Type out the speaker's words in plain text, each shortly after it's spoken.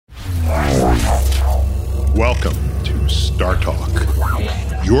Welcome to Star Talk,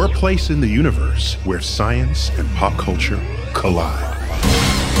 your place in the universe where science and pop culture collide.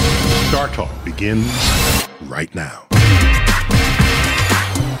 Star Talk begins right now.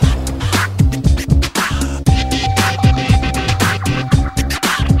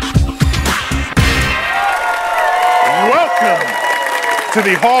 Welcome to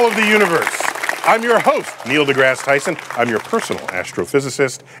the Hall of the Universe. I'm your host, Neil deGrasse Tyson. I'm your personal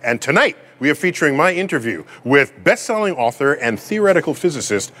astrophysicist. And tonight, we are featuring my interview with best-selling author and theoretical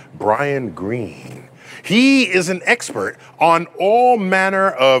physicist Brian Greene. He is an expert on all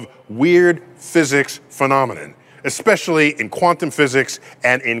manner of weird physics phenomenon, especially in quantum physics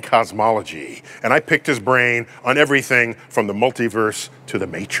and in cosmology. And I picked his brain on everything from the multiverse to the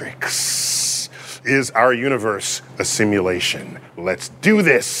Matrix. Is our universe a simulation? Let's do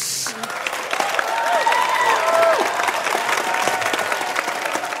this.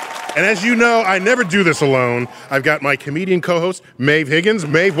 And as you know, I never do this alone. I've got my comedian co-host, Maeve Higgins.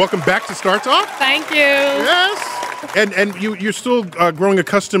 Maeve, welcome back to Star Talk. Thank you. Yes. And you're still growing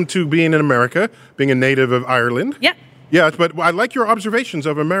accustomed to being in America, being a native of Ireland. Yeah. Yeah, but I like your observations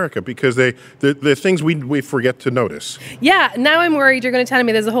of America because they're things we forget to notice. Yeah, now I'm worried you're going to tell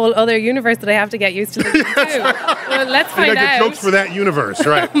me there's a whole other universe that I have to get used to living to. Well, let's find out. Get jokes for that universe,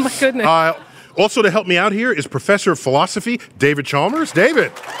 right? Oh, my goodness. Also to help me out here is Professor of Philosophy, David Chalmers.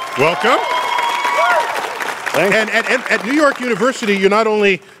 David, welcome. Thanks. And at New York University, you not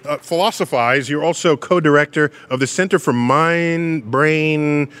only philosophize, you're also co-director of the Center for Mind,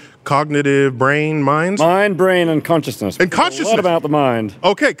 Brain, Cognitive Brain, Minds? Mind, brain, and consciousness. And consciousness. A lot about the mind.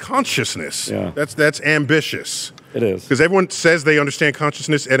 Okay, consciousness. Yeah. That's ambitious. It is. Because everyone says they understand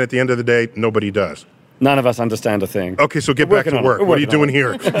consciousness, and at the end of the day, nobody does. None of us understand a thing. Okay, so get back to work. What are you doing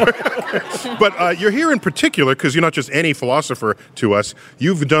here? But you're here in particular because you're not just any philosopher to us.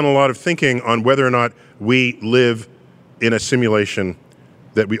 You've done a lot of thinking on whether or not we live in a simulation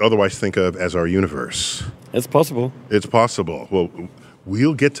that we otherwise think of as our universe. It's possible. It's possible. Well,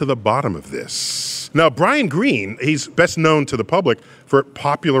 we'll get to the bottom of this. Now, Brian Greene, he's best known to the public for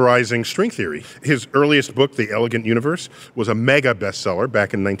popularizing string theory. His earliest book, The Elegant Universe, was a mega bestseller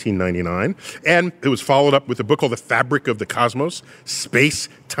back in 1999. And it was followed up with a book called The Fabric of the Cosmos, Space,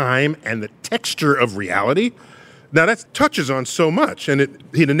 Time, and the Texture of Reality. Now, that touches on so much, and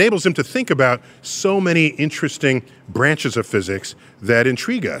it enables him to think about so many interesting branches of physics that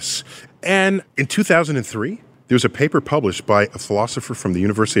intrigue us. And in 2003, there was a paper published by a philosopher from the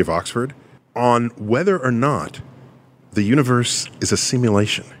University of Oxford on whether or not the universe is a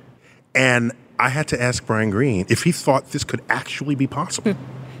simulation. And I had to ask Brian Greene if he thought this could actually be possible.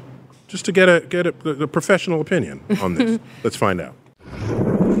 Just to get a professional opinion on this. Let's find out.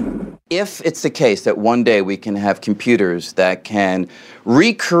 If it's the case that one day we can have computers that can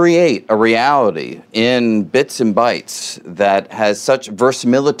recreate a reality in bits and bytes that has such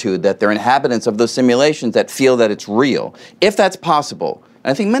verisimilitude that they're inhabitants of those simulations that feel that it's real, if that's possible, and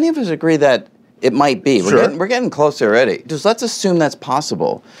I think many of us agree that it might be. Sure. We're getting close already. Just let's assume that's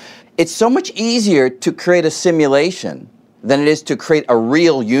possible. It's so much easier to create a simulation than it is to create a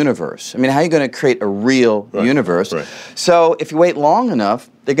real universe. I mean, how are you going to create a real universe? Right. So if you wait long enough,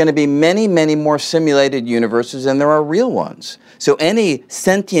 there are going to be many, many more simulated universes than there are real ones. So any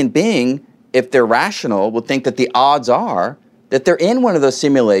sentient being, if they're rational, will think that the odds are that they're in one of those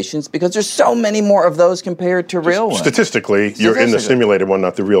simulations because there's so many more of those compared to real ones. Statistically, you're in the simulated one,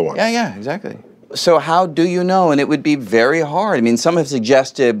 not the real one. Yeah, exactly. So how do you know? And it would be very hard. I mean, some have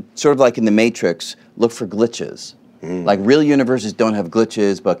suggested, sort of like in the Matrix, look for glitches. Like real universes don't have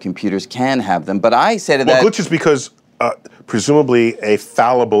glitches, but computers can have them. But I say to that... Well, glitches because presumably a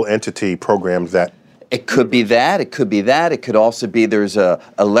fallible entity programmed that. It could be that. It could be that. It could also be there's a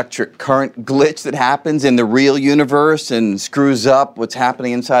electric current glitch that happens in the real universe and screws up what's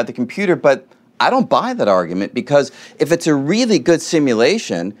happening inside the computer. But I don't buy that argument because if it's a really good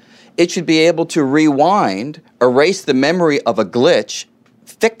simulation, it should be able to rewind, erase the memory of a glitch,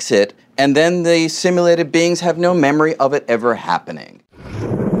 fix it, and then the simulated beings have no memory of it ever happening.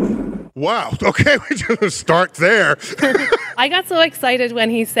 Wow. Okay, we just start there. I got so excited when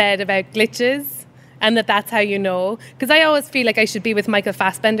he said about glitches and that's how you know. Because I always feel like I should be with Michael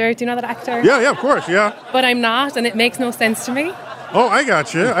Fassbender. Do you know that actor? Yeah, of course, yeah. But I'm not, and it makes no sense to me. Oh, I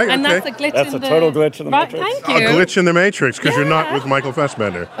got you. And that's a glitch That's in a total glitch in the Matrix. Thank you. A glitch in the Matrix because you're not with Michael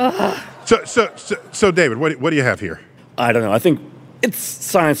Fassbender. So David, what do you have here? I don't know. I think it's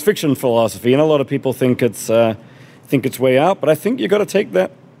science fiction philosophy, and a lot of people think it's way out. But I think you've got to take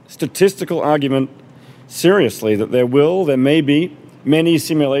that statistical argument seriously. That there may be many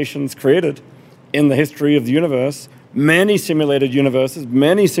simulations created in the history of the universe, many simulated universes,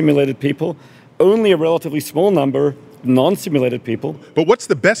 many simulated people. only a relatively small number of non-simulated people. But what's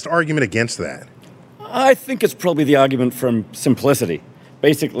the best argument against that? I think it's probably the argument from simplicity.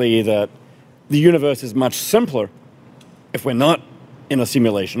 Basically, that the universe is much simpler if we're not in a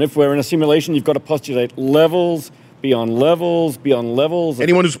simulation. If we're in a simulation, you've got to postulate levels beyond levels beyond levels.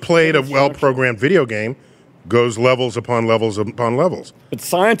 Anyone who's played a well-programmed video game goes levels upon levels upon levels. But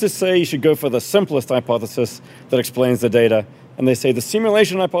scientists say you should go for the simplest hypothesis that explains the data. And they say the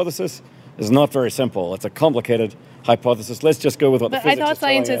simulation hypothesis is not very simple. It's a complicated hypothesis. Let's just go with what the physics I thought is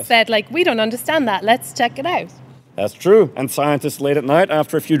telling scientists us. said, like, we don't understand that. Let's check it out. That's true. And scientists late at night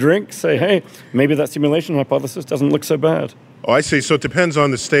after a few drinks say, hey, maybe that simulation hypothesis doesn't look so bad. Oh, I see. So it depends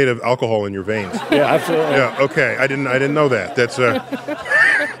on the state of alcohol in your veins. Yeah, absolutely. Yeah, okay. I didn't know that. That's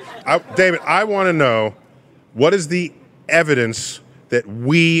David, I want to know, what is the evidence that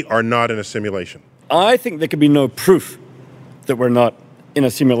we are not in a simulation? I think there could be no proof that we're not in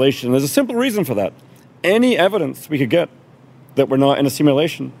a simulation. There's a simple reason for that. Any evidence we could get that we're not in a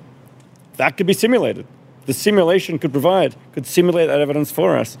simulation, that could be simulated. The simulation could simulate that evidence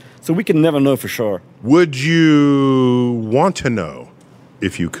for us, so we can never know for sure. Would you want to know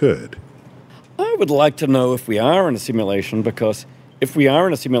if you could? I would like to know if we are in a simulation, because if we are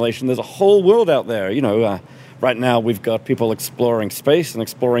in a simulation, there's a whole world out there. You know, right now we've got people exploring space and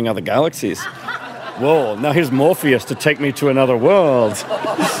exploring other galaxies. Whoa, now here's Morpheus to take me to another world.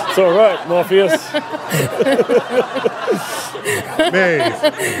 It's all right, Morpheus.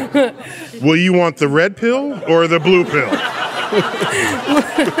 Maeve, will you want the red pill or the blue pill?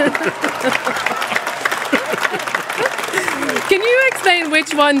 Can you explain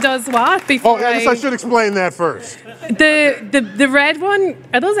which one does what before Oh, I guess I should explain that first. The red one,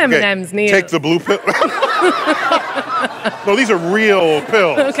 are those M&Ms, Neil? Take the blue pill. No, these are real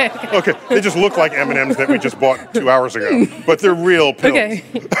pills. Okay. Okay, they just look like M&Ms that we just bought 2 hours ago, but they're real pills. Okay.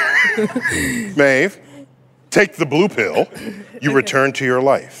 Maeve, take the blue pill. You return to your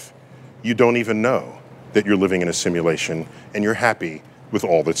life. You don't even know that you're living in a simulation, and you're happy with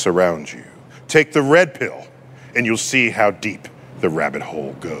all that surrounds you. Take the red pill, and you'll see how deep the rabbit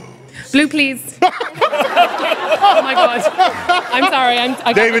hole goes. Blue, please. Oh my God. I'm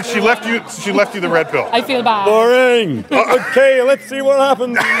sorry. David, she left you the red pill. I feel bad. Boring. Okay, let's see what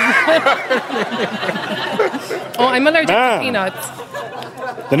happens. Oh, I'm allergic to peanuts.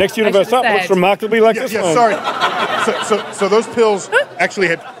 The next universe up looks remarkably like this one. Sorry. So those pills actually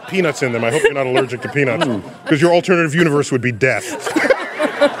had peanuts in them. I hope you're not allergic to peanuts, because your alternative universe would be death.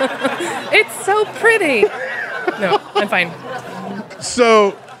 It's so pretty. No, I'm fine.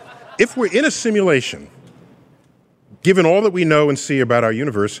 So, if we're in a simulation, given all that we know and see about our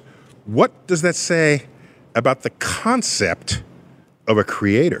universe, what does that say about the concept of a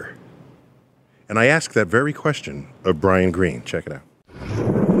creator? And I ask that very question of Brian Greene. Check it out.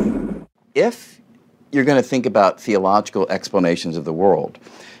 If you're going to think about theological explanations of the world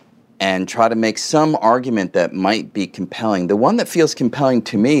and try to make some argument that might be compelling, the one that feels compelling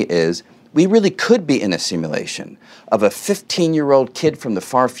to me is we really could be in a simulation of a 15-year-old kid from the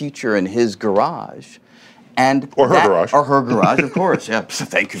far future in his garage. Or her garage, of course. Yeah,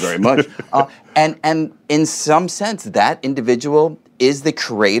 thank you very much. And in some sense, that individual is the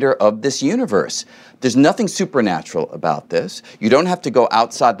creator of this universe. There's nothing supernatural about this. You don't have to go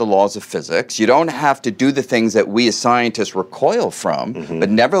outside the laws of physics. You don't have to do the things that we as scientists recoil from. Mm-hmm. But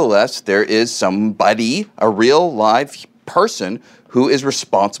nevertheless, there is somebody, a real live person, who is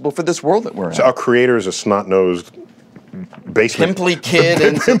responsible for this world that we're in. So our creator is a snot-nosed basement. Pimply kid,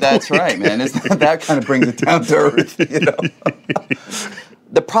 and so that's right, man. That kind of brings it down to earth, you know.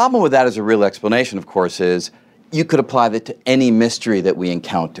 The problem with that as a real explanation, of course, is you could apply that to any mystery that we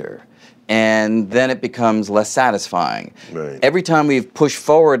encounter, and then it becomes less satisfying. Right. Every time we've pushed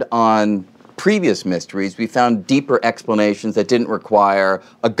forward on previous mysteries, we found deeper explanations that didn't require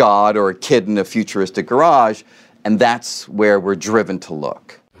a god or a kid in a futuristic garage, and that's where we're driven to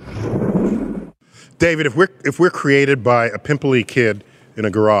look. David, if we're created by a pimply kid in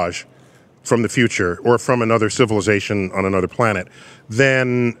a garage from the future or from another civilization on another planet,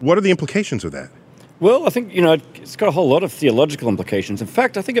 then what are the implications of that? Well, I think, it's got a whole lot of theological implications. In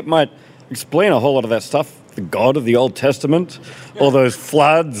fact, I think it might explain a whole lot of that stuff. The God of the Old Testament, all those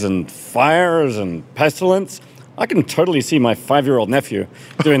floods and fires and pestilence. I can totally see my 5-year-old nephew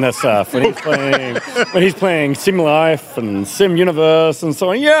doing that stuff when he's playing Sim Life and Sim Universe and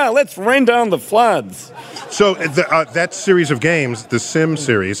so on. Yeah, let's rain down the floods. So that series of games, the Sim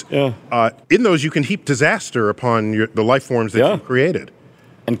series, in those you can heap disaster upon the life forms that you've created.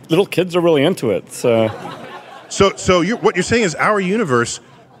 And little kids are really into it. So what you're saying is our universe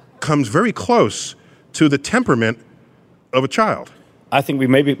comes very close to the temperament of a child. I think we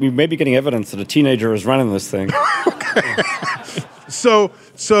may be getting evidence that a teenager is running this thing.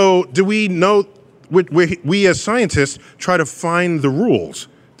 So do we know, we as scientists try to find the rules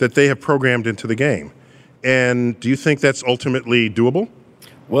that they have programmed into the game. And do you think that's ultimately doable?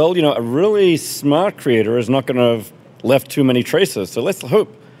 Well, a really smart creator is not going to have left too many traces. So let's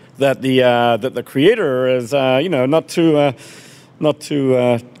hope that the creator is, not too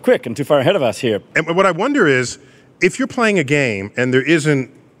quick and too far ahead of us here. And what I wonder is, if you're playing a game and there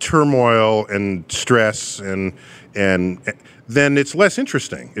isn't turmoil and stress and then it's less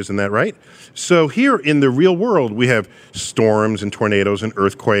interesting, isn't that right? So here in the real world, we have storms and tornadoes and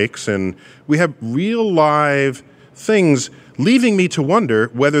earthquakes, and we have real live things, leaving me to wonder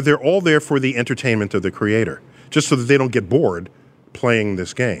whether they're all there for the entertainment of the creator, just so that they don't get bored playing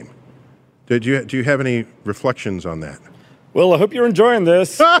this game. Do you have any reflections on that? Well, I hope you're enjoying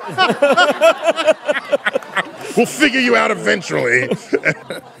this. We'll figure you out eventually.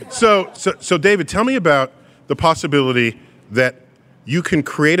 So David, tell me about the possibility that you can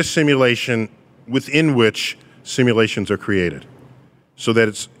create a simulation within which simulations are created, so that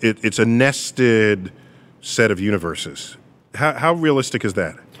it's a nested set of universes. How realistic is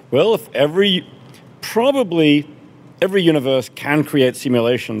that? Well, probably every universe can create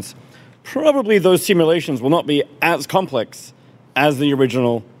simulations. Probably those simulations will not be as complex as the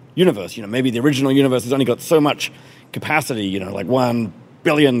original universe. Maybe the original universe has only got so much capacity, like 1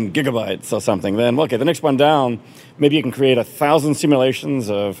 billion gigabytes or something. Then, okay, the next one down, maybe you can create 1,000 simulations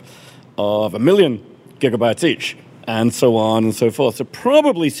of 1 million gigabytes each, and so on and so forth. So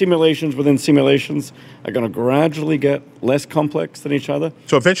probably simulations within simulations are going to gradually get less complex than each other.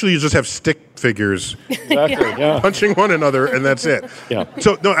 So eventually you just have stick figures Exactly, yeah. punching one another, and that's it. Yeah.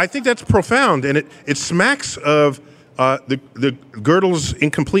 So, no, I think that's profound, and it smacks of the Gödel's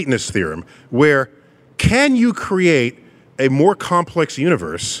incompleteness theorem, where can you create a more complex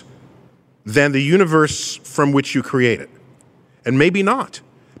universe than the universe from which you create it? And maybe not.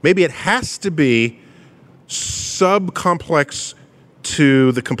 Maybe it has to be subcomplex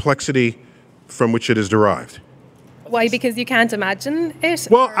to the complexity from which it is derived. Why? Because you can't imagine it?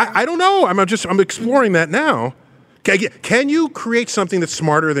 Well, I don't know. I'm exploring that now. Can you create something that's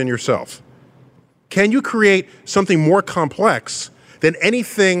smarter than yourself? Can you create something more complex than any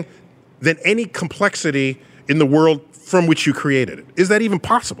complexity in the world from which you created it? Is that even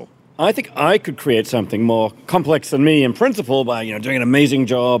possible? I think I could create something more complex than me in principle by, doing an amazing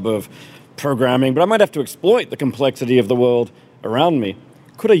job of programming, but I might have to exploit the complexity of the world around me.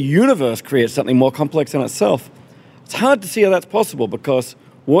 Could a universe create something more complex in itself? It's hard to see how that's possible, because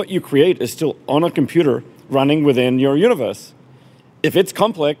what you create is still on a computer running within your universe. If it's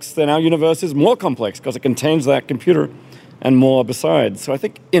complex, then our universe is more complex because it contains that computer and more besides. So I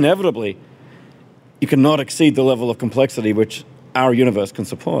think inevitably you cannot exceed the level of complexity which our universe can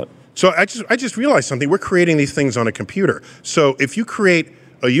support. So I just realized something. We're creating these things on a computer. So if you create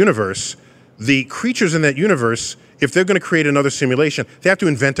a universe, the creatures in that universe, if they're going to create another simulation, they have to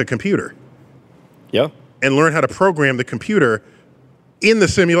invent a computer. Yeah. And learn how to program the computer in the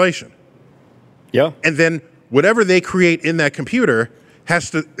simulation. Yeah. And then whatever they create in that computer has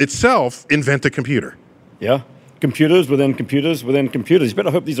to itself invent a computer. Yeah. Computers within computers within computers. You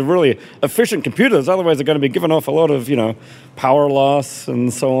better hope these are really efficient computers, otherwise they're going to be giving off a lot of, power loss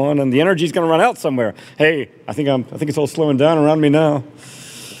and so on, and the energy's going to run out somewhere. Hey, I think it's all slowing down around me now.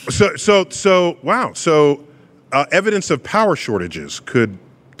 Wow. So evidence of power shortages could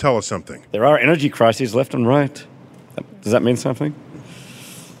tell us something. There are energy crises left and right. Does that mean something?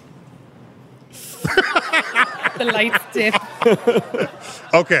 The lights dip.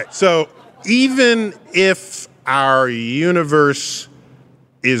 Okay, so even if our universe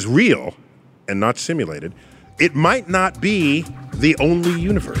is real and not simulated, it might not be the only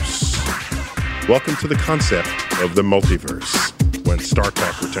universe. Welcome to the concept of the multiverse when Star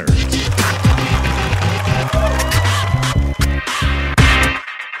Talk returns.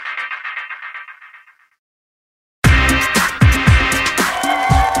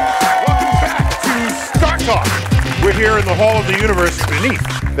 We're here in the Hall of the Universe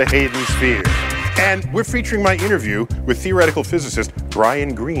beneath the Hayden Sphere. And we're featuring my interview with theoretical physicist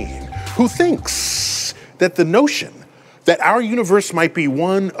Brian Greene, who thinks that the notion that our universe might be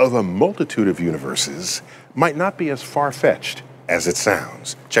one of a multitude of universes might not be as far-fetched as it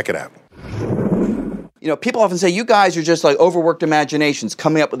sounds. Check it out. People often say, you guys are just like overworked imaginations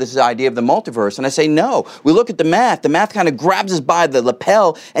coming up with this idea of the multiverse. And I say, no. We look at the math. The math kind of grabs us by the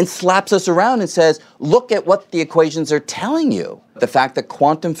lapel and slaps us around and says, look at what the equations are telling you. The fact that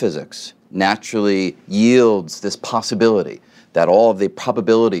quantum physics naturally yields this possibility that all of the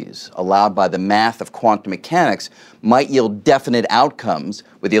probabilities allowed by the math of quantum mechanics might yield definite outcomes,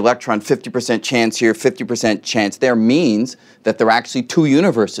 with the electron 50% chance here, 50% chance there, means that there are actually two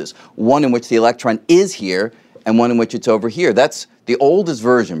universes, one in which the electron is here and one in which it's over here. That's the oldest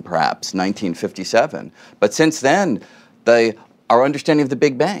version, perhaps, 1957. But since then, our understanding of the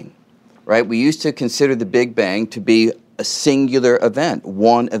Big Bang, right? We used to consider the Big Bang to be a singular event,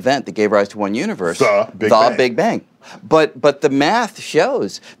 one event that gave rise to one universe, the Big Bang. But the math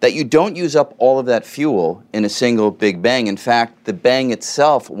shows that you don't use up all of that fuel in a single Big Bang. In fact, the bang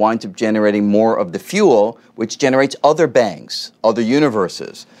itself winds up generating more of the fuel, which generates other bangs, other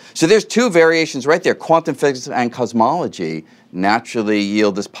universes. So there's two variations right there. Quantum physics and cosmology naturally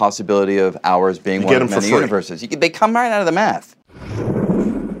yield this possibility of ours being one of many universes. They come right out of the math.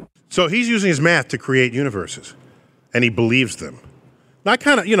 So he's using his math to create universes, and he believes them. Now, I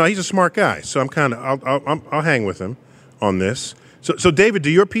kind of, he's a smart guy, so I'll hang with him on this. So David, do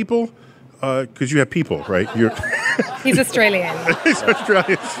your people, because you have people, right? He's Australian. He's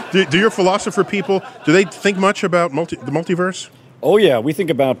Australian. Do your philosopher people, do they think much about the multiverse? Oh yeah, we think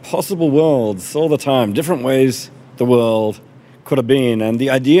about possible worlds all the time, different ways the world could have been, and the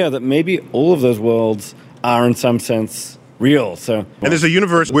idea that maybe all of those worlds are in some sense real. And there's a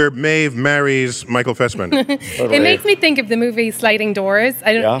universe where Maeve marries Michael Fassbender. It makes me think of the movie Sliding Doors.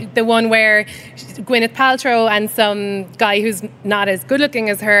 The one where Gwyneth Paltrow and some guy who's not as good looking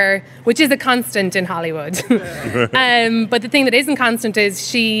as her, which is a constant in Hollywood. But the thing that isn't constant is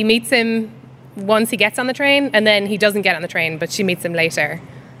she meets him once he gets on the train, and then he doesn't get on the train, but she meets him later.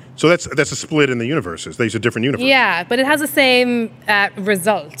 So that's a split in the universes. These are different universes. Yeah, but it has the same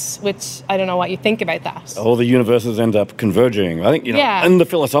result, which I don't know what you think about that. All the universes end up converging. I think, in the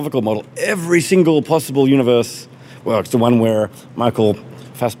philosophical model, every single possible universe works. The one where Michael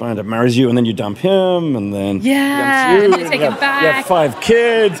Fassbender marries you, and then you dump him, and then you and you take him back. You have 5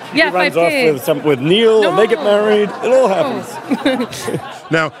 kids. Yeah, he runs 5 off kids. with Neil, and they get married. It all happens.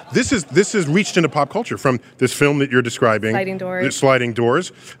 Now, this is reached into pop culture from this film that you're describing, Sliding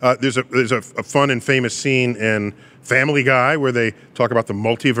Doors. There's a fun and famous scene in Family Guy where they talk about the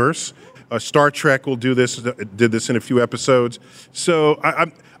multiverse. Star Trek did this in a few episodes. So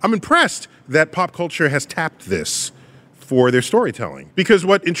I'm impressed that pop culture has tapped this for their storytelling. Because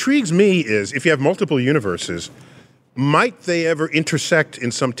what intrigues me is, if you have multiple universes, might they ever intersect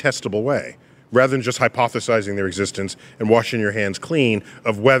in some testable way, rather than just hypothesizing their existence and washing your hands clean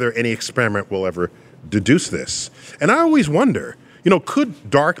of whether any experiment will ever deduce this? And I always wonder, could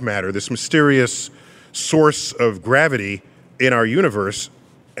dark matter, this mysterious source of gravity in our universe,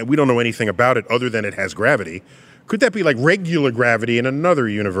 and we don't know anything about it other than it has gravity, could that be like regular gravity in another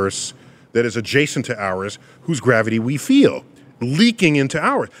universe that is adjacent to ours, whose gravity we feel leaking into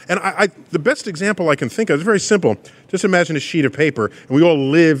ours? And the best example I can think of is very simple. Just imagine a sheet of paper, and we all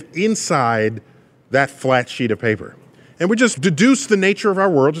live inside that flat sheet of paper. And we just deduce the nature of our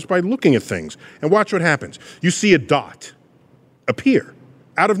world just by looking at things. And watch what happens. You see a dot appear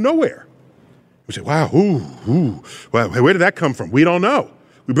out of nowhere. We say, wow, wow, where did that come from? We don't know.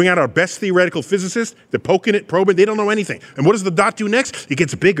 We bring out our best theoretical physicists, they're poking it, probing, they don't know anything. And what does the dot do next? It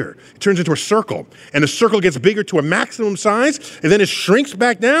gets bigger. It turns into a circle. And the circle gets bigger to a maximum size, and then it shrinks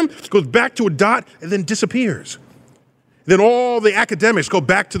back down, goes back to a dot, and then disappears. Then all the academics go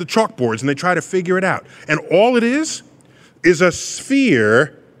back to the chalkboards, and they try to figure it out. And all it is a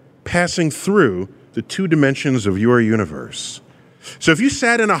sphere passing through the 2 dimensions of your universe. So if you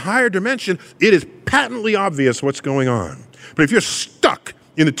sat in a higher dimension, it is patently obvious what's going on. But if you're stuck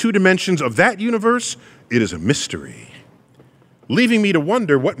in the 2 dimensions of that universe, it is a mystery. Leaving me to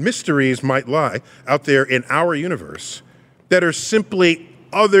wonder what mysteries might lie out there in our universe that are simply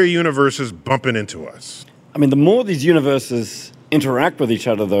other universes bumping into us. I mean, the more these universes interact with each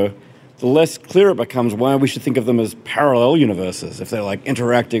other, though, the less clear it becomes why we should think of them as parallel universes. If they're like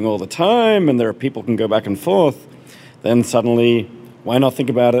interacting all the time and there are people can go back and forth, then suddenly, why not think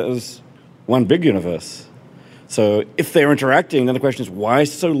about it as one big universe? So if they're interacting, then the question is, why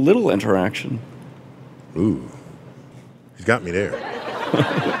so little interaction? Ooh, he's got me there.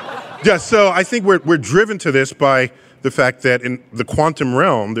 Yeah, so I think we're driven to this by the fact that in the quantum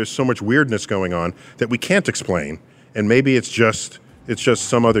realm, there's so much weirdness going on that we can't explain, and maybe it's just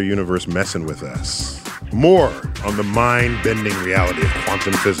some other universe messing with us. More on the mind-bending reality of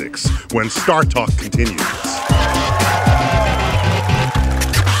quantum physics when Star Talk continues.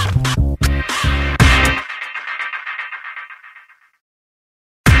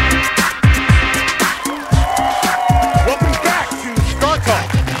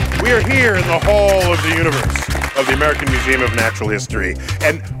 We are here in the Hall of the Universe of the American Museum of Natural History,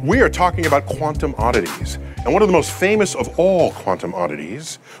 and we are talking about quantum oddities. And one of the most famous of all quantum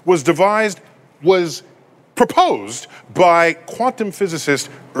oddities was proposed by quantum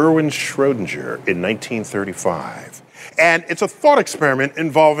physicist Erwin Schrödinger in 1935. And it's a thought experiment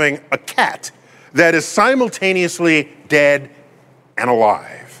involving a cat that is simultaneously dead and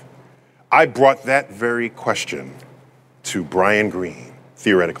alive. I brought that very question to Brian Greene,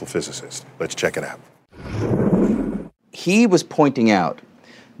 theoretical physicist. Let's check it out. He was pointing out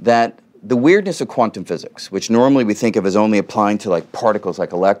that the weirdness of quantum physics, which normally we think of as only applying to like particles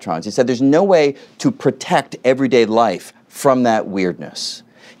like electrons, he said there's no way to protect everyday life from that weirdness.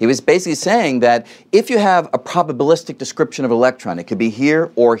 He was basically saying that if you have a probabilistic description of an electron, it could be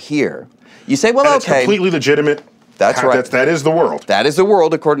here or here. You say, well, and okay. It's completely legitimate. That's right. That is the world. That is the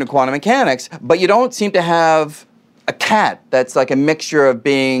world according to quantum mechanics, but you don't seem to have a cat that's like a mixture of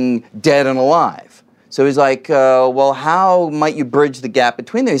being dead and alive. So he's like, well, how might you bridge the gap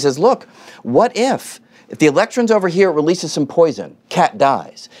between them? He says, look, what if the electron's over here, it releases some poison, cat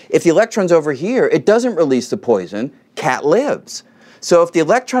dies. If the electron's over here, it doesn't release the poison, cat lives. So if the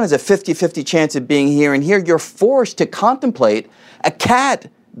electron has a 50-50 chance of being here and here, you're forced to contemplate a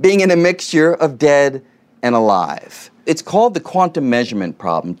cat being in a mixture of dead and alive. It's called the quantum measurement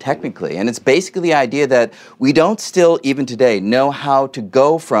problem, technically, and it's basically the idea that we don't still, even today, know how to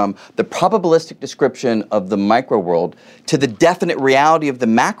go from the probabilistic description of the micro world to the definite reality of the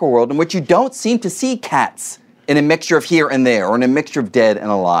macro world, in which you don't seem to see cats in a mixture of here and there, or in a mixture of dead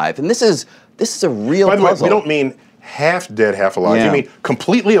and alive. And this is a real puzzle. By the way, we don't mean half dead, half alive. Yeah. You mean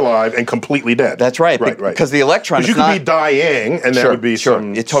completely alive and completely dead. That's right. Right. Because the electron is you could be dying, and that would be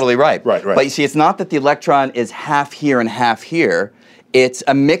some... You're totally right. Right. But you see, it's not that the electron is half here and half here. It's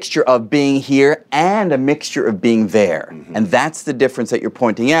a mixture of being here and a mixture of being there. Mm-hmm. And that's the difference that you're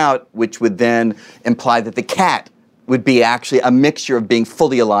pointing out, which would then imply that the cat would be actually a mixture of being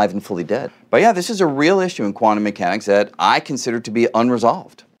fully alive and fully dead. But yeah, this is a real issue in quantum mechanics that I consider to be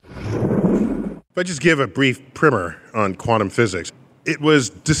unresolved. If I just give a brief primer on quantum physics, it was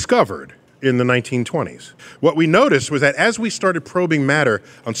discovered in the 1920s. What we noticed was that as we started probing matter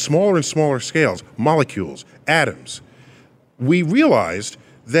on smaller and smaller scales, molecules, atoms, we realized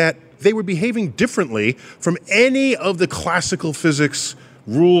that they were behaving differently from any of the classical physics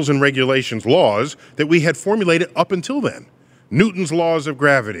rules and regulations, laws, that we had formulated up until then. Newton's laws of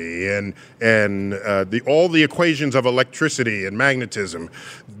gravity and all the equations of electricity and magnetism,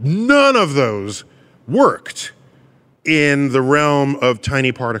 none of those worked in the realm of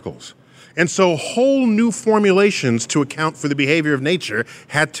tiny particles. And so whole new formulations to account for the behavior of nature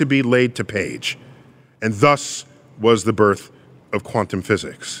had to be laid to page. And thus was the birth of quantum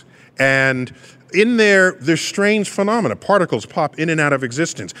physics. And in there's strange phenomena. Particles pop in and out of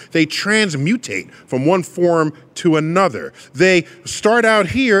existence. They transmutate from one form to another. They start out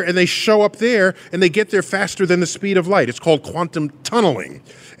here and they show up there and they get there faster than the speed of light. It's called quantum tunneling.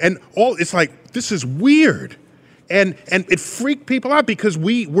 And it's like, this is weird. And it freaked people out because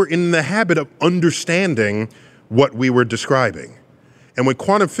we were in the habit of understanding what we were describing. And when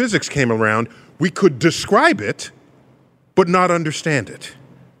quantum physics came around, we could describe it, but not understand it.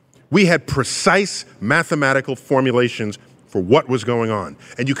 We had precise mathematical formulations for what was going on.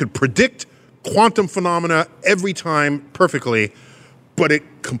 And you could predict quantum phenomena every time perfectly, but it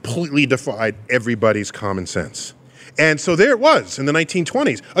completely defied everybody's common sense. And so there it was in the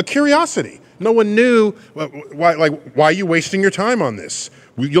 1920s, a curiosity. No one knew, why are you wasting your time on this?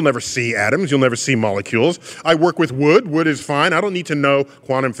 You'll never see atoms, you'll never see molecules. I work with wood, wood is fine. I don't need to know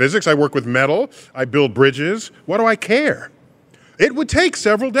quantum physics. I work with metal, I build bridges. What do I care? It would take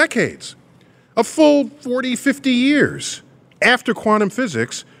several decades, a full 40, 50 years after quantum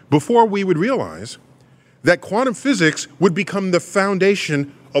physics before we would realize that quantum physics would become the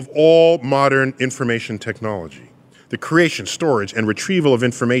foundation of all modern information technology. The creation, storage, and retrieval of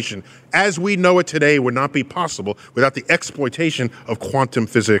information as we know it today would not be possible without the exploitation of quantum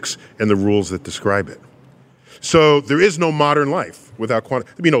physics and the rules that describe it. So there is no modern life without quantum.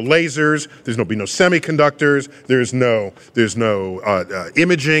 There'd be no lasers. There'd be no semiconductors. There's no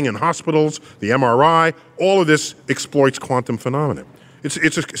imaging in hospitals. The MRI. All of this exploits quantum phenomena. It's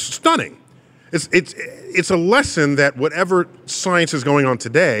stunning. It's a lesson that whatever science is going on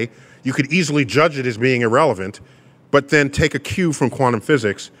today, you could easily judge it as being irrelevant, but then take a cue from quantum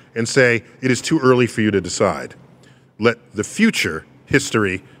physics and say it is too early for you to decide. Let the future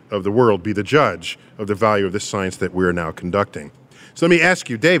history of the world be the judge of the value of this science that we're now conducting. So let me ask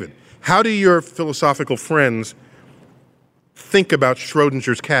you, David, how do your philosophical friends think about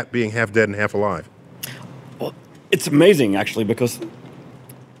Schrödinger's cat being half dead and half alive? Well, it's amazing, actually, because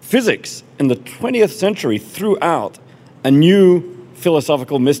physics in the 20th century threw out a new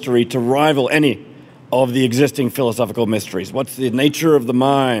philosophical mystery to rival any of the existing philosophical mysteries. What's the nature of the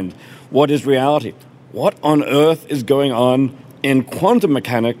mind? What is reality? What on earth is going on in quantum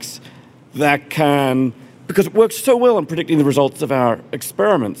mechanics that can, because it works so well in predicting the results of our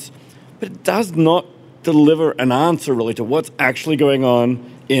experiments, but it does not deliver an answer really to what's actually going on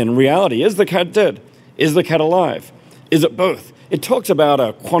in reality. Is the cat dead? Is the cat alive? Is it both? It talks about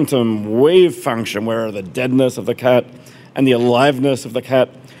a quantum wave function where the deadness of the cat and the aliveness of the cat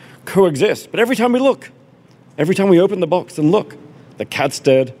coexist. But every time we look, every time we open the box and look, the cat's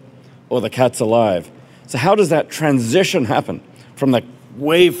dead or the cat's alive. So how does that transition happen from the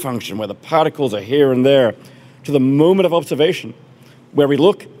wave function where the particles are here and there to the moment of observation where we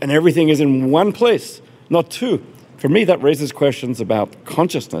look and everything is in one place, not two? For me, that raises questions about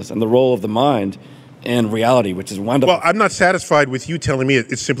consciousness and the role of the mind and reality, which is wonderful. Well, I'm not satisfied with you telling me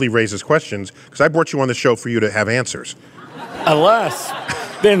it simply raises questions, because I brought you on the show for you to have answers. Alas,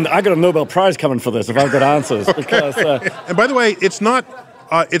 then I got a Nobel Prize coming for this if I've got answers. Because, and by the way, it's not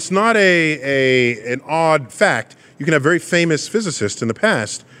an odd fact. You can have very famous physicists in the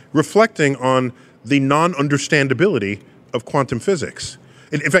past reflecting on the non-understandability of quantum physics.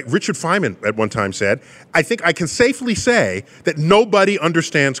 In fact, Richard Feynman at one time said, I think I can safely say that nobody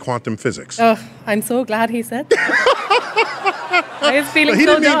understands quantum physics. Oh, I'm so glad he said that. I was feeling he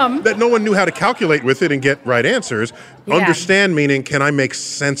so didn't dumb. mean that no one knew how to calculate with it and get right answers. Yeah. Understand meaning, can I make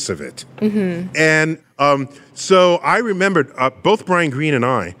sense of it? Mm-hmm. And so I remembered, both Brian Greene and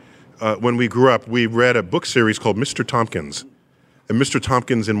I, when we grew up, we read a book series called Mr. Tompkins. And Mr.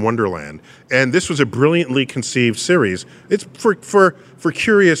 Tompkins in Wonderland. And this was a brilliantly conceived series. It's for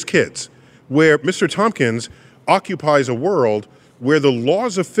curious kids, where Mr. Tompkins occupies a world where the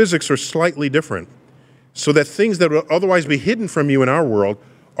laws of physics are slightly different, so that things that would otherwise be hidden from you in our world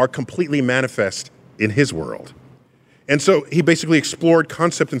are completely manifest in his world. And so he basically explored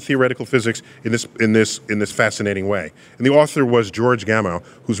concept and theoretical physics in this fascinating way. And the author was George Gamow,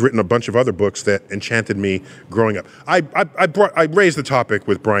 who's written a bunch of other books that enchanted me growing up. I raised the topic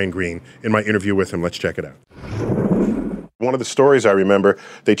with Brian Greene in my interview with him. Let's check it out. One of the stories I remember,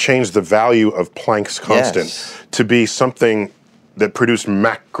 they changed the value of Planck's constant to be something that produced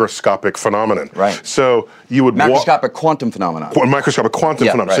macroscopic phenomenon. Right. So you would macroscopic quantum phenomenon. Macroscopic quantum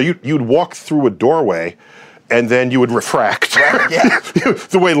phenomenon. Right. So you'd walk through a doorway, and then you would refract. Right, yeah.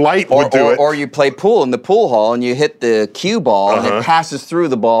 The way light would do it. Or you play pool in the pool hall and you hit the cue ball and it passes through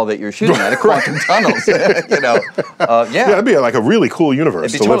the ball that you're shooting at quantum tunnels. Yeah, that'd be like a really cool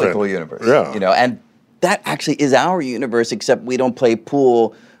universe. It'd be a totally cool universe. Yeah. And that actually is our universe, except we don't play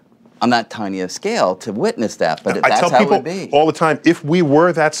pool on that tiny a scale to witness that, but that's how it would be. I tell people all the time, if we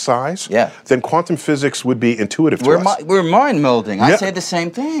were that size, then quantum physics would be intuitive to us. We're mind melding. I say the same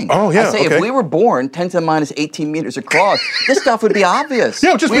thing. Oh, yeah, I say if we were born 10 to the minus 18 meters across, this stuff would be obvious.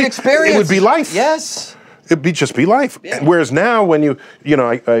 Yeah, we'd experience. It would be life. Yes. It'd just be life. Yeah. Whereas now, when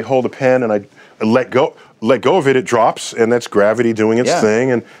I hold a pen and I let go of it, it drops, and that's gravity doing its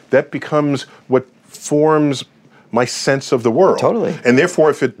thing, and that becomes what forms my sense of the world. Totally. And therefore,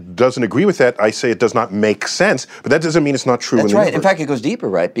 if it doesn't agree with that, I say it does not make sense. But that doesn't mean it's not true in the universe. In fact, it goes deeper,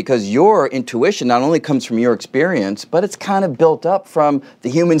 right? Because your intuition not only comes from your experience, but it's kind of built up from the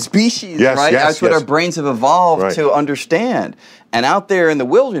human species, right? That's what our brains have evolved to understand. And out there in the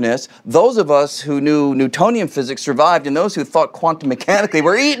wilderness, those of us who knew Newtonian physics survived, and those who thought quantum mechanically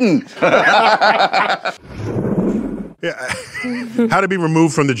were eaten. How to be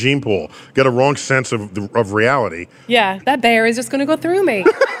removed from the gene pool, get a wrong sense of reality. Yeah, that bear is just going to go through me.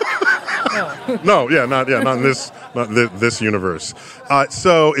 Not in this universe.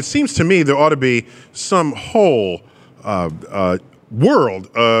 So it seems to me there ought to be some whole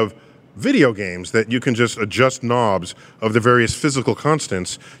world of video games that you can just adjust knobs of the various physical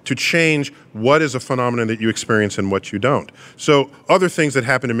constants to change what is a phenomenon that you experience and what you don't. So other things that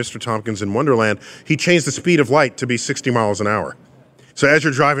happened to Mr. Tompkins in Wonderland, he changed the speed of light to be 60 miles an hour. So as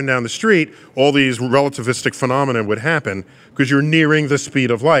you're driving down the street, all these relativistic phenomena would happen because you're nearing the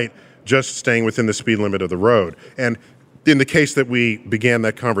speed of light, just staying within the speed limit of the road. And in the case that we began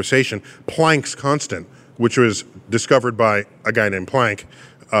that conversation, Planck's constant, which was discovered by a guy named Planck,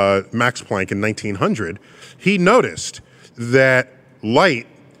 Max Planck in 1900, he noticed that light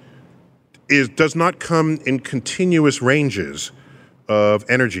does not come in continuous ranges of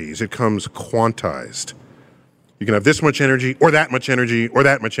energies. It comes quantized. You can have this much energy, or that much energy, or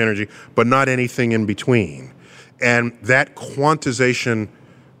that much energy, but not anything in between. And that quantization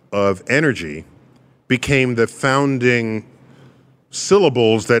of energy became the founding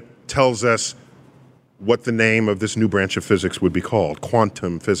syllables that tells us what the name of this new branch of physics would be called,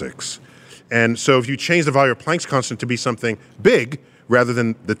 quantum physics. And so if you change the value of Planck's constant to be something big, rather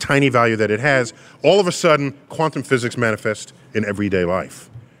than the tiny value that it has, all of a sudden, quantum physics manifests in everyday life.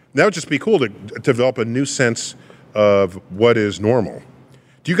 That would just be cool to develop a new sense of what is normal.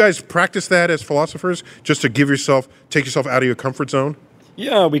 Do you guys practice that as philosophers, just to take yourself out of your comfort zone?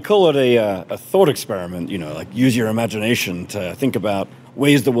 Yeah, we call it a thought experiment, like use your imagination to think about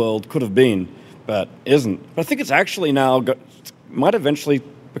ways the world could have been, but isn't. But I think it's actually now might eventually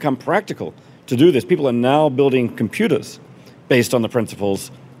become practical to do this. People are now building computers based on the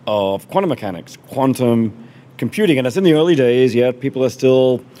principles of quantum mechanics, quantum computing. And it's in the early days, yet people are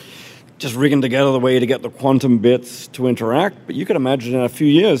still just rigging together the way to get the quantum bits to interact. But you can imagine in a few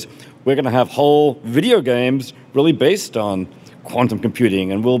years, we're going to have whole video games really based on quantum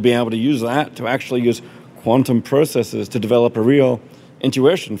computing, and we'll be able to use that to actually use quantum processes to develop a real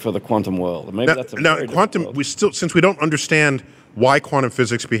intuition for the quantum world. And maybe that's a very quantum. world. Since we don't understand why quantum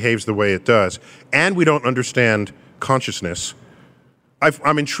physics behaves the way it does, and we don't understand consciousness,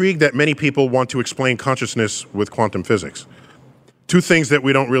 I'm intrigued that many people want to explain consciousness with quantum physics. Two things that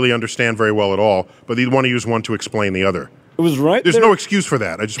we don't really understand very well at all, but they want to use one to explain the other. It was right There's there. no excuse for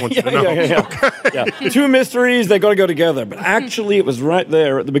that. I just want you to know. Yeah. Two mysteries, they got to go together. But actually, it was right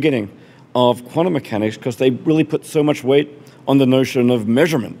there at the beginning of quantum mechanics because they really put so much weight on the notion of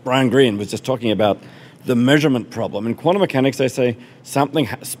measurement. Brian Greene was just talking about the measurement problem. In quantum mechanics, they say something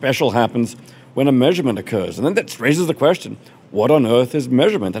special happens when a measurement occurs. And then that raises the question, what on earth is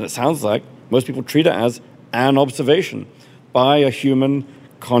measurement? And it sounds like most people treat it as an observation by a human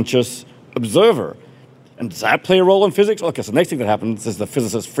conscious observer. And does that play a role in physics? Okay, so the next thing that happens is the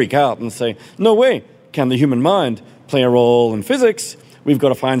physicists freak out and say, no way can the human mind play a role in physics. We've got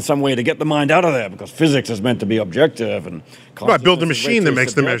to find some way to get the mind out of there because physics is meant to be objective. And build a machine that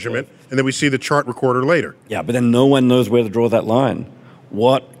makes the measurement, and then we see the chart recorder later. Yeah, but then no one knows where to draw that line.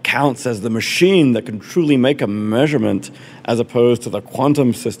 What counts as the machine that can truly make a measurement as opposed to the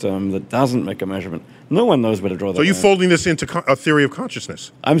quantum system that doesn't make a measurement? No one knows where to draw that line. So you're folding this into a theory of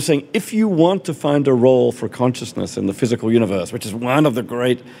consciousness? I'm saying if you want to find a role for consciousness in the physical universe, which is one of the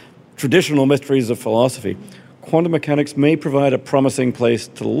great traditional mysteries of philosophy, quantum mechanics may provide a promising place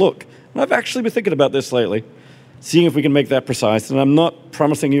to look. And I've actually been thinking about this lately, seeing if we can make that precise. And I'm not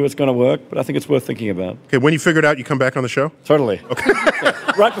promising you it's going to work, but I think it's worth thinking about. Okay, when you figure it out, you come back on the show? Totally. Okay.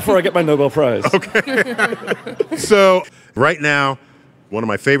 Yeah, right before I get my Nobel Prize. Okay. So, right now, one of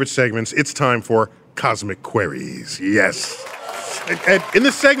my favorite segments, it's time for Cosmic Queries. Yes. And in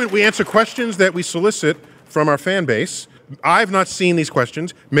this segment, we answer questions that we solicit from our fan base. I've not seen these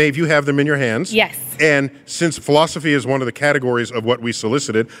questions. Maeve, you have them in your hands. Yes. And since philosophy is one of the categories of what we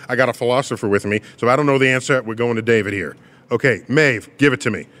solicited, I got a philosopher with me, so I don't know the answer. We're going to David here. Okay, Maeve, give it to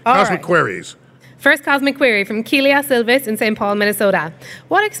me. All Cosmic right. Queries. First cosmic query from Kelia Silvis in St. Paul, Minnesota.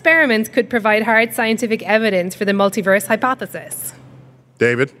 What experiments could provide hard scientific evidence for the multiverse hypothesis?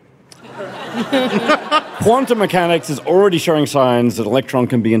 David? Quantum mechanics is already showing signs that an electron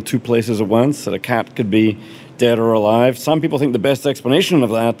can be in two places at once, that a cat could be dead or alive. Some people think the best explanation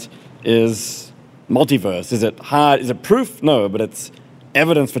of that is multiverse. Is it hard? Is it proof? No, but it's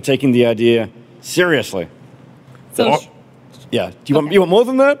evidence for taking the idea seriously. So, Yeah. Do you want more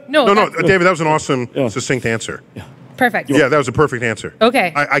than that? no, No, that's David, that was an awesome, succinct answer. perfect. Yeah, that was a perfect answer.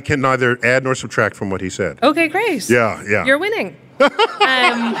 Okay. I can neither add nor subtract from what he said. Okay, great. Yeah. You're winning.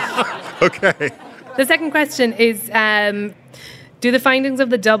 Okay. The second question is, do the findings of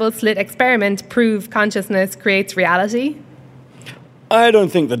the double slit experiment prove consciousness creates reality? I don't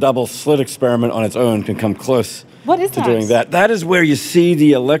think the double slit experiment on its own can come close What is to that? doing that. That is where you see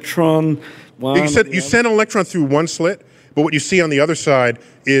the electron. You send an electron through one slit, but what you see on the other side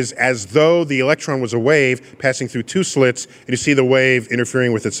is as though the electron was a wave passing through two slits, and you see the wave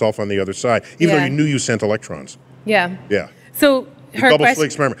interfering with itself on the other side, even though Yeah. you knew you sent electrons. Yeah. Yeah. So her Double slit question,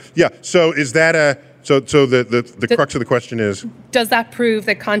 experiment. Yeah. So is that the crux of the question is? does that prove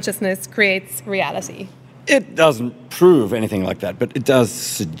that consciousness creates reality? It doesn't prove anything like that, but it does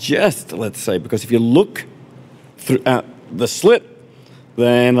suggest, let's say, because if you look through the slit,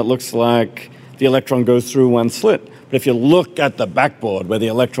 then it looks like the electron goes through one slit. But if you look at the backboard where the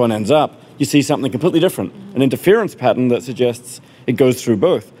electron ends up, you see something completely different, an interference pattern that suggests it goes through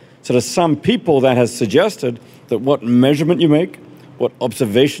both. So to some people, that has suggested that what measurement you make, what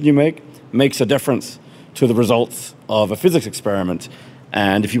observation you make, makes a difference to the results of a physics experiment.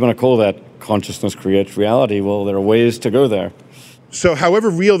 And if you want to call that consciousness creates reality, well, there are ways to go there. So however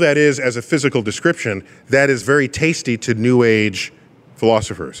real that is as a physical description, that is very tasty to New Age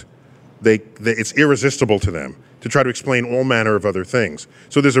philosophers. It's irresistible to them to try to explain all manner of other things.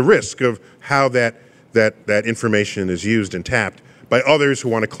 So there's a risk of how that information is used and tapped. by others who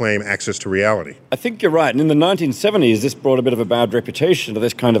want to claim access to reality. I think you're right. And in the 1970s, this brought a bit of a bad reputation to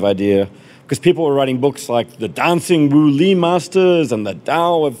this kind of idea because people were writing books like The Dancing Wu Li Masters and The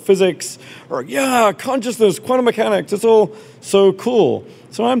Tao of Physics, or, consciousness, quantum mechanics, it's all so cool.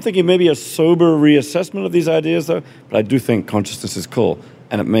 So I'm thinking maybe a sober reassessment of these ideas, though. But I do think consciousness is cool,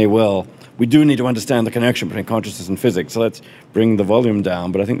 and it may well. We do need to understand the connection between consciousness and physics, so let's bring the volume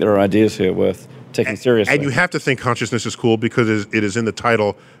down. But I think there are ideas here worth taking seriously. And you have to think consciousness is cool because it is in the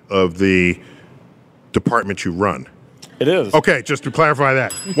title of the department you run. It is. Okay, just to clarify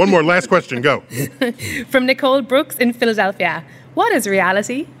that. One more, last question, go. From Nicole Brooks in Philadelphia. What is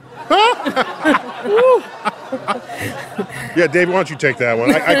reality? Yeah, Dave, why don't you take that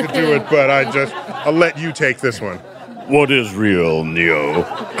one? I could do it, but I'll let you take this one. What is real, Neo?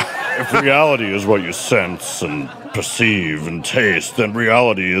 If reality is what you sense and perceive and taste, then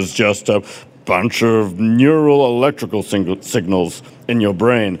reality is just a bunch of neural electrical signals in your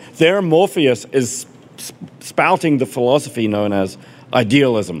brain. There, Morpheus is spouting the philosophy known as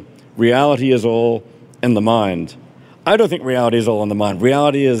idealism. Reality is all in the mind. I don't think reality is all in the mind.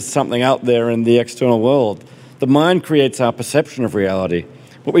 Reality is something out there in the external world. The mind creates our perception of reality.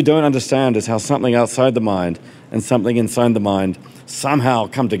 What we don't understand is how something outside the mind and something inside the mind somehow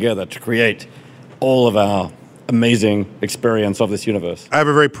come together to create all of our amazing experience of this universe. I have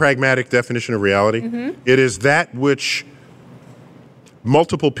a very pragmatic definition of reality. Mm-hmm. It is that which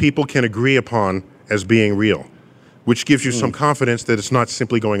multiple people can agree upon as being real, which gives you some confidence that it's not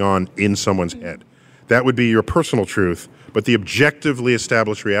simply going on in someone's head. That would be your personal truth, but the objectively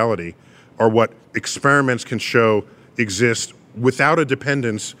established reality are what experiments can show exist without a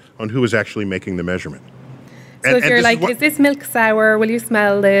dependence on who is actually making the measurement. So if you're like, is this milk sour? Will you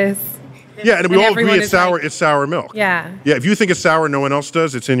smell this? Yeah, and we all agree it's sour. It's sour milk. Yeah. Yeah. If you think it's sour, no one else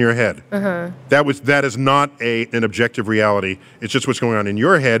does. It's in your head. That is not an objective reality. It's just what's going on in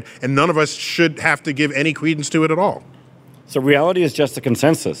your head, and none of us should have to give any credence to it at all. So reality is just a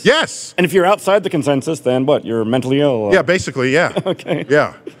consensus. Yes. And if you're outside the consensus, then what? You're mentally ill. Yeah, basically. Yeah. Okay.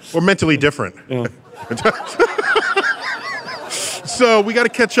 Yeah. Or mentally different. Yeah. So we got to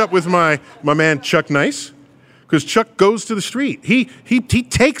catch up with my man Chuck Nice. Because Chuck goes to the street. He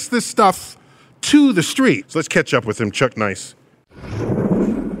takes this stuff to the street. So let's catch up with him, Chuck Nice.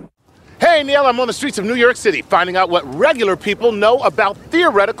 Hey, Neil, I'm on the streets of New York City finding out what regular people know about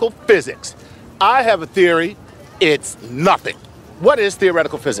theoretical physics. I have a theory. It's nothing. What is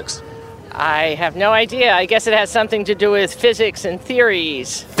theoretical physics? I have no idea. I guess it has something to do with physics and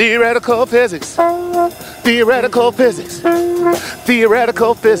theories. Theoretical physics. Theoretical physics.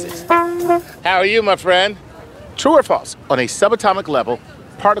 Theoretical physics. How are you, my friend? True or false? On a subatomic level,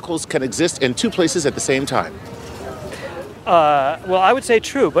 particles can exist in two places at the same time. Well, I would say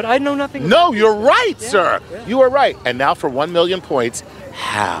true, but I know nothing. No, you're right, sir. Yeah. You are right. And now for 1 million points,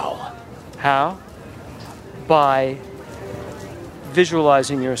 how? How? By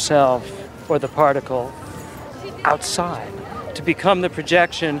visualizing yourself or the particle outside to become the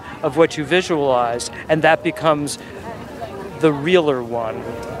projection of what you visualize, and that becomes the realer one.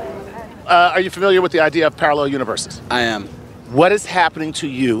 Are you familiar with the idea of parallel universes? I am. What is happening to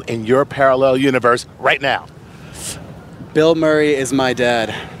you in your parallel universe right now? Bill Murray is my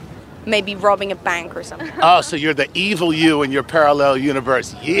dad. Maybe robbing a bank or something. Oh, so you're the evil you in your parallel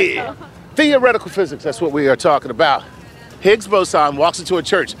universe. Yeah. Theoretical physics, that's what we are talking about. Higgs boson walks into a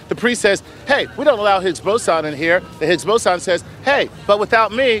church. The priest says, hey, we don't allow Higgs boson in here. The Higgs boson says, hey, but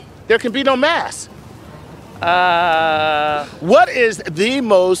without me, there can be no mass. What is the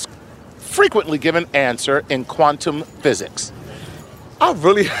most frequently given answer in quantum physics? I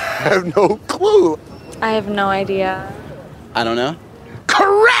really have no clue. I have no idea. I don't know.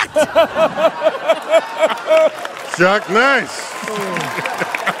 Correct! Chuck Nice.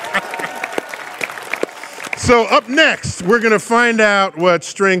 So up next, we're going to find out what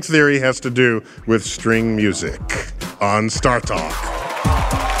string theory has to do with string music on Star Talk.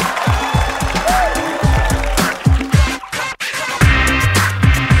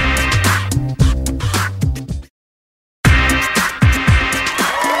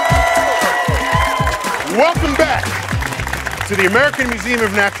 Welcome back to the American Museum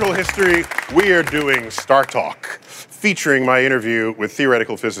of Natural History. We are doing Star Talk, featuring my interview with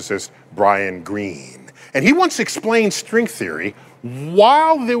theoretical physicist Brian Greene. And he once explained string theory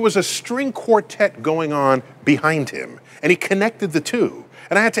while there was a string quartet going on behind him. And he connected the two.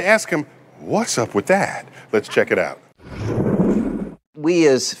 And I had to ask him, what's up with that? Let's check it out. We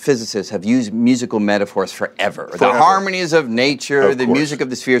as physicists have used musical metaphors forever. The harmonies of nature, the music of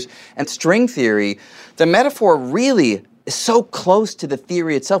the spheres. And string theory, the metaphor really is so close to the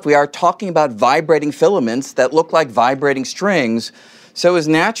theory itself. We are talking about vibrating filaments that look like vibrating strings. So it's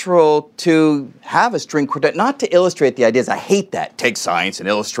natural to have a string quartet, not to illustrate the ideas. I hate that. Take science and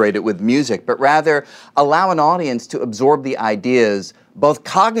illustrate it with music, but rather allow an audience to absorb the ideas, both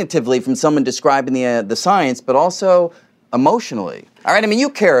cognitively from someone describing the science, but also emotionally. All right, I mean, you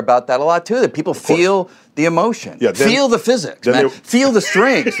care about that a lot too, that people feel the emotion, feel the physics, man. Feel the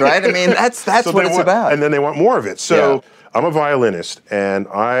strings, right? I mean, that's so what it's about. And then they want more of it. So I'm a violinist, and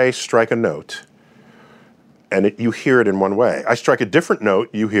I strike a note, and you hear it in one way. I strike a different note,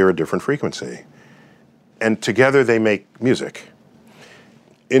 you hear a different frequency. And together they make music.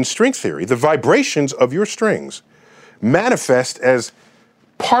 In string theory, the vibrations of your strings manifest as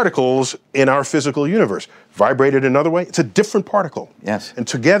particles in our physical universe. Vibrated another way, it's a different particle. Yes. And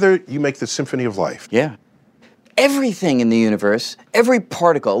together you make the symphony of life. Yeah. Everything in the universe, every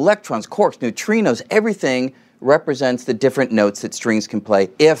particle, electrons, quarks, neutrinos, everything represents the different notes that strings can play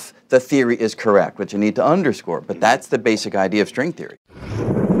if the theory is correct, which I need to underscore. But that's the basic idea of string theory.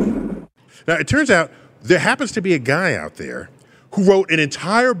 Now, it turns out there happens to be a guy out there who wrote an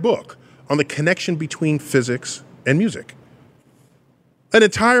entire book on the connection between physics and music. An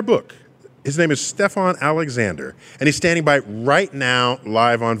entire book. His name is Stefan Alexander, and he's standing by right now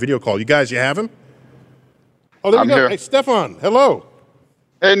live on video call. You guys, you have him? Oh, there we go. Here. Hey, Stefan, hello.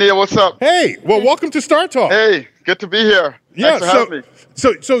 Hey, Neil, what's up? Hey, well, welcome to Star Talk. Hey, good to be here. Yeah, Thanks for having me.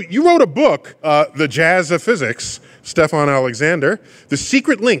 So you wrote a book, The Jazz of Physics, Stefan Alexander, the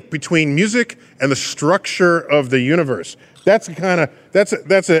secret link between music and the structure of the universe. That's a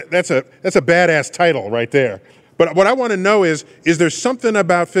badass title right there. But what I want to know is there something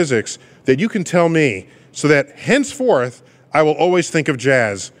about physics that you can tell me so that henceforth I will always think of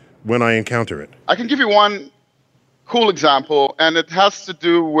jazz when I encounter it? I can give you one cool example, and it has to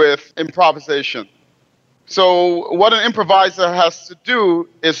do with improvisation. So what an improviser has to do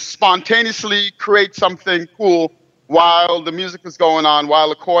is spontaneously create something cool while the music is going on, while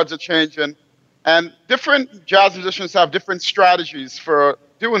the chords are changing. And different jazz musicians have different strategies for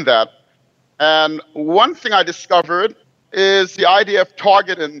doing that. And one thing I discovered is the idea of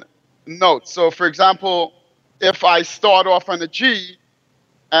targeting notes. So for example, if I start off on a G,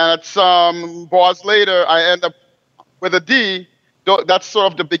 and some bars later I end up with a D, that's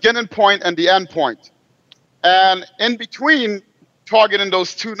sort of the beginning point and the end point. And in between targeting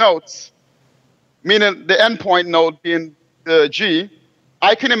those two notes, meaning the end point note being the G,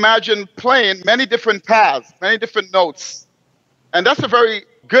 I can imagine playing many different paths, many different notes. And that's a very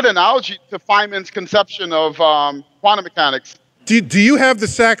good analogy to Feynman's conception of quantum mechanics. Do you have the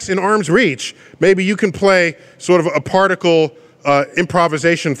sax in arm's reach? Maybe you can play sort of a particle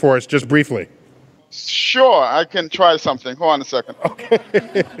improvisation for us just briefly. Sure, I can try something. Hold on a second. Okay.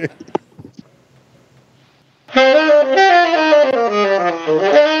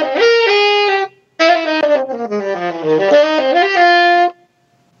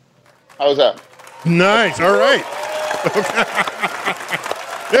 How's that? Nice. All right.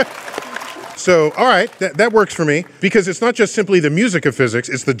 So, all right, that works for me, because it's not just simply the music of physics,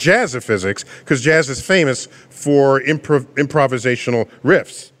 it's the jazz of physics, because jazz is famous for improvisational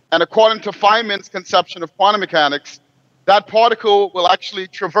riffs. And according to Feynman's conception of quantum mechanics, that particle will actually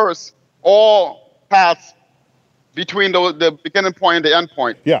traverse all paths between the beginning point and the end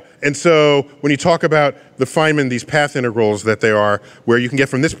point. Yeah, and so when you talk about the Feynman, these path integrals that they are, where you can get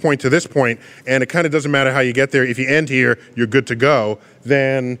from this point to this point, and it kind of doesn't matter how you get there, if you end here, you're good to go,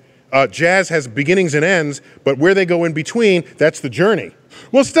 then jazz has beginnings and ends, but where they go in between, that's the journey.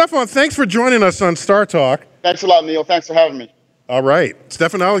 Well, Stefan, thanks for joining us on Star Talk. Thanks a lot, Neil. Thanks for having me. All right,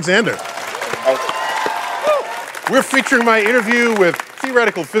 Stefan Alexander. We're featuring my interview with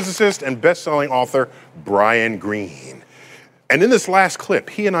theoretical physicist and best-selling author Brian Greene. And in this last clip,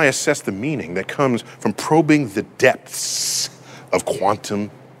 he and I assess the meaning that comes from probing the depths of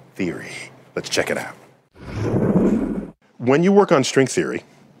quantum theory. Let's check it out. When you work on string theory,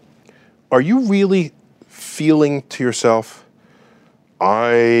 are you really feeling to yourself,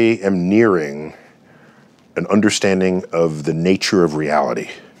 I am nearing an understanding of the nature of reality?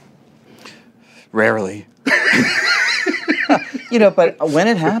 Rarely. But when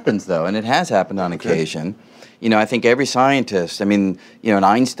it happens, though, and it has happened on occasion, I think every scientist, and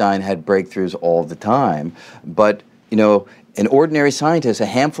Einstein had breakthroughs all the time, but, an ordinary scientist, a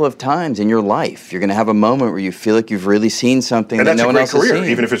handful of times in your life, you're going to have a moment where you feel like you've really seen something that no one else has seen.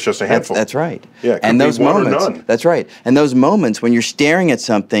 Even if it's just a handful. That's right. Yeah, and those moments, that's right. And those moments when you're staring at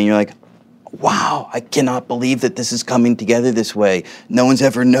something, you're like, wow, I cannot believe that this is coming together this way. No one's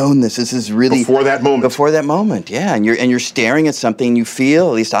ever known this. This is really before that moment. Before that moment, yeah. And you're staring at something, you feel,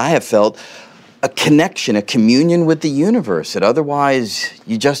 at least I have felt, a connection, a communion with the universe that otherwise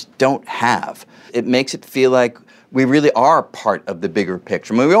you just don't have. It makes it feel like we really are part of the bigger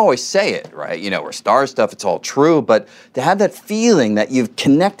picture. I mean, we always say it, right? You know, we're star stuff, it's all true, but to have that feeling that you've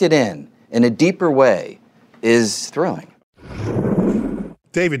connected in a deeper way is thrilling.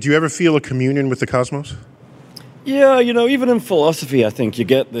 David, do you ever feel a communion with the cosmos? Yeah, you know, even in philosophy, I think you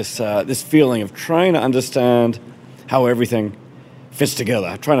get this this feeling of trying to understand how everything fits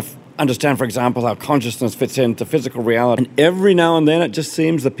together. Trying to understand, for example, how consciousness fits into physical reality. And every now and then, it just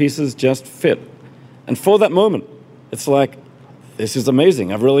seems the pieces just fit. And for that moment, it's like, this is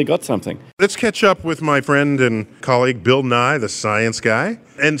amazing. I've really got something. Let's catch up with my friend and colleague Bill Nye, the science guy,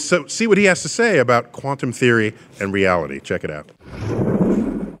 and so see what he has to say about quantum theory and reality. Check it out.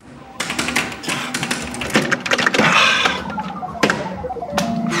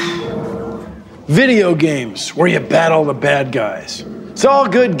 Video games, where you battle the bad guys. It's all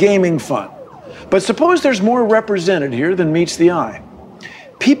good gaming fun. But suppose there's more represented here than meets the eye.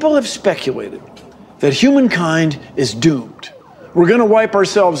 People have speculated that humankind is doomed. We're going to wipe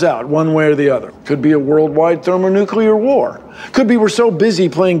ourselves out one way or the other. Could be a worldwide thermonuclear war. Could be we're so busy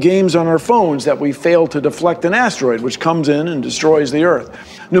playing games on our phones that we fail to deflect an asteroid which comes in and destroys the Earth.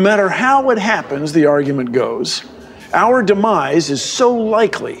 No matter how it happens, the argument goes, our demise is so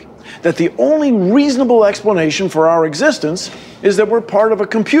likely that the only reasonable explanation for our existence is that we're part of a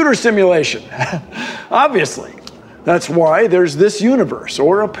computer simulation. Obviously. That's why there's this universe,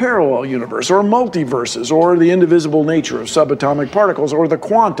 or a parallel universe, or multiverses, or the indivisible nature of subatomic particles, or the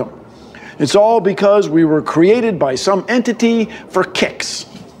quantum. It's all because we were created by some entity for kicks.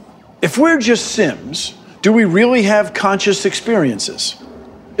 If we're just Sims, do we really have conscious experiences?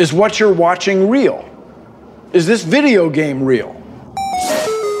 Is what you're watching real? Is this video game real?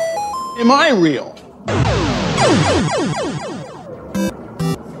 Am I real?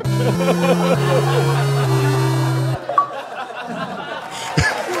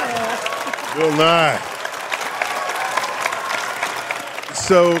 Bill Nye.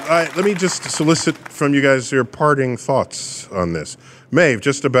 So let me just solicit from you guys your parting thoughts on this. Maeve,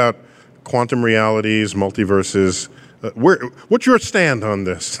 just about quantum realities, multiverses. What's your stand on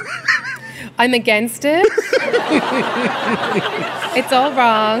this? I'm against it. It's all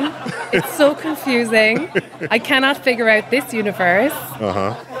wrong. It's so confusing. I cannot figure out this universe.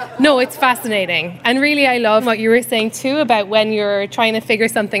 No, it's fascinating. And really, I love what you were saying, too, about when you're trying to figure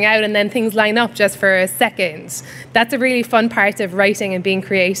something out and then things line up just for a second. That's a really fun part of writing and being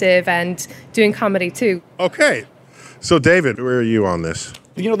creative and doing comedy, too. Okay. So, David, where are you on this?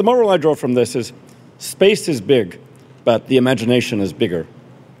 You know, the moral I draw from this is space is big, but the imagination is bigger.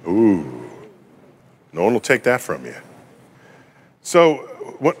 Ooh. No one will take that from you. So,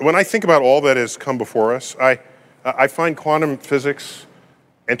 when I think about all that has come before us, I find quantum physics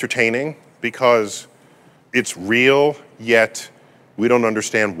entertaining because it's real, yet we don't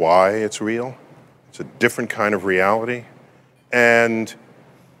understand why it's real. It's a different kind of reality. And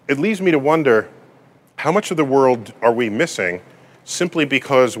it leads me to wonder, how much of the world are we missing simply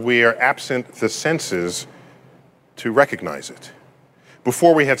because we are absent the senses to recognize it?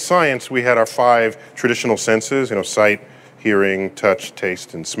 Before we had science, we had our 5 traditional senses, sight, hearing, touch,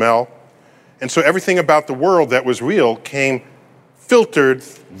 taste, and smell. And so everything about the world that was real came filtered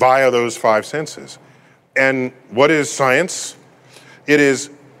via those 5 senses. And what is science? It is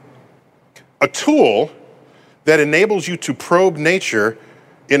a tool that enables you to probe nature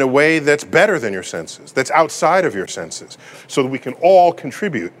in a way that's better than your senses, that's outside of your senses, so that we can all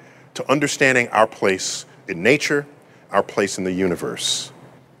contribute to understanding our place in nature, our place in the universe.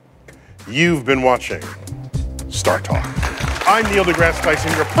 You've been watching Star Talk. I'm Neil deGrasse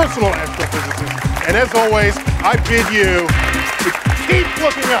Tyson, your personal astrophysicist, and as always, I bid you to keep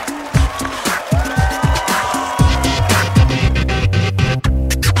looking up.